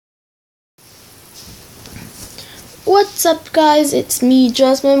What's up guys, it's me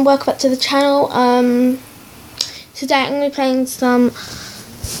Jasmine, welcome back to the channel. Today I'm going to be playing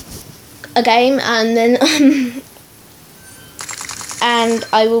a game and then and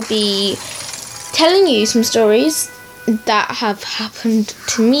I will be telling you some stories that have happened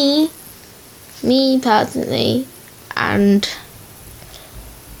to me personally, and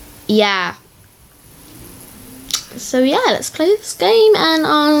yeah. So yeah, let's play this game and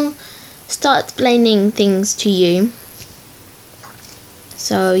I'll start explaining things to you.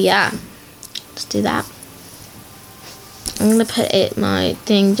 So yeah, let's do that. I'm gonna put my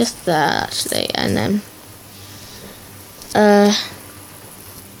thing just there actually, and then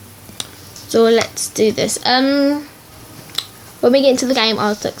so let's do this. When we get into the game,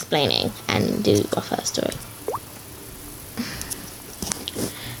 I'll start explaining and do our first story.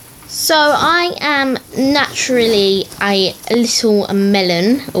 So I am naturally a little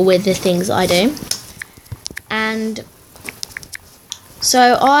melon with the things I do, and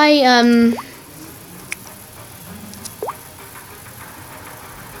so oh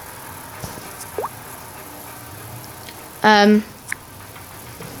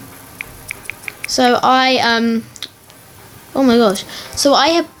my gosh, so I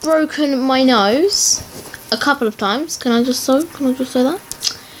have broken my nose a couple of times. Can I just say that?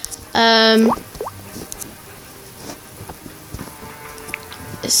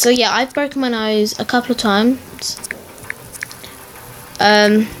 So yeah, I've broken my nose a couple of times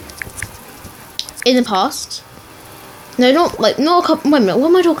in the past. No, not a couple. Wait a minute, what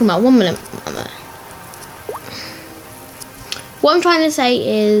am I talking about? 1 minute. What I'm trying to say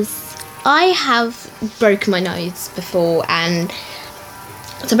is I have broken my nose before, and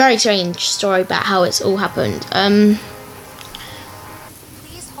it's a very strange story about how it's all happened. Please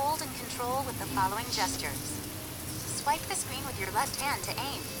hold and control with the following gestures. Swipe the screen with your left hand to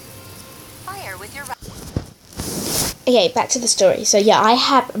aim. Fire with your right. Okay, back to the story. So yeah, I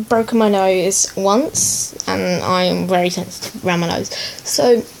have broken my nose once, and I am very sensitive around my nose.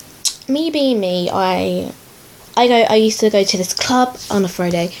 So me being me, I used to go to this club on a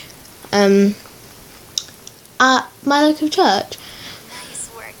Friday, at my local church. Nice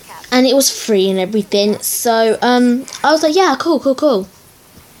work, Cap. And it was free and everything. So I was like, yeah, cool.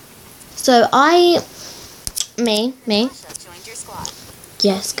 So me. Masha joined your squad.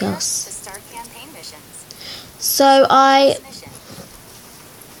 Yes, Prepare girls. to start campaign missions. So This mission.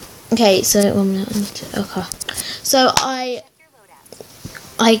 okay. So 1 minute. Okay. So Check your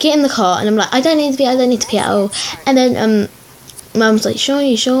loadout. I get in the car and I'm like, I don't need to pee at all. And then Mum's like, sure,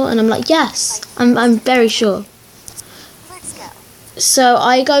 you sure? And I'm like, yes, I'm very sure. Let's go. So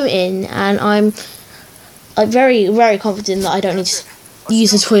I go in and I'm very, very confident that I don't need to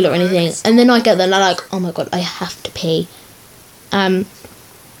use the toilet or anything. And then I get there and I'm like, oh my god, I have to pee. Wouldn't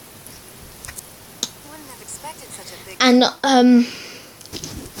have expected such a big. And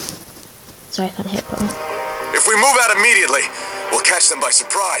sorry, I can't hit it properly. If we move out immediately, we'll catch them by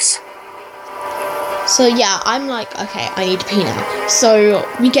surprise. So yeah, I'm like, okay, I need to pee now. So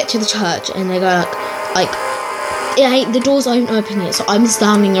we get to the church and they go like the doors aren't open yet, so I'm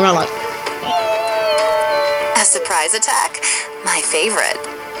standing around like. A surprise attack? My favorite.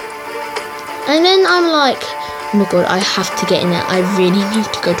 And then I'm like, oh my god, I have to get in there. I really need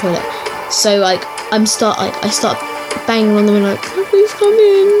to go to the toilet. So like I start banging on the window like, can I please come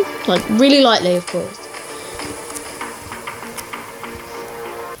in? Like really lightly, of course.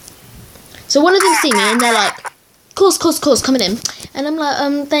 So one of them see me and they're like, course, coming in. And I'm like,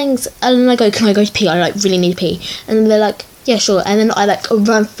 thanks. And then I go, can I go to pee? I like really need to pee. And then they're like, yeah, sure. And then I like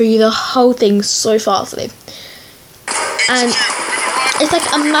run through the whole thing so fastly. And it's like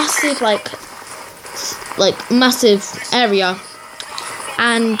a massive massive area.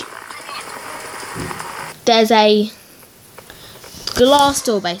 And there's a glass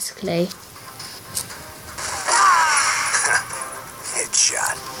door basically.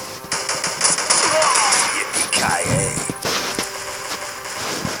 Headshot. Yippee-ki-yay.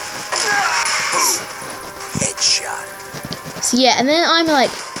 Headshot. So yeah, and then I'm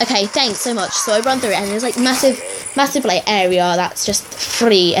like, okay, thanks so much. So I run through it and there's like massive like area that's just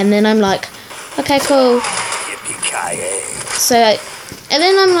free. And then I'm like, okay, cool. Yippee-ki-yay. So and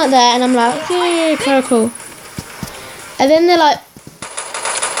then I'm like there and I'm like, yeah, cool. And then they're like,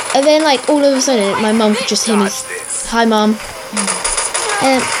 and then like all of a sudden my mum could just hear me. Hi, mum.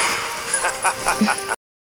 And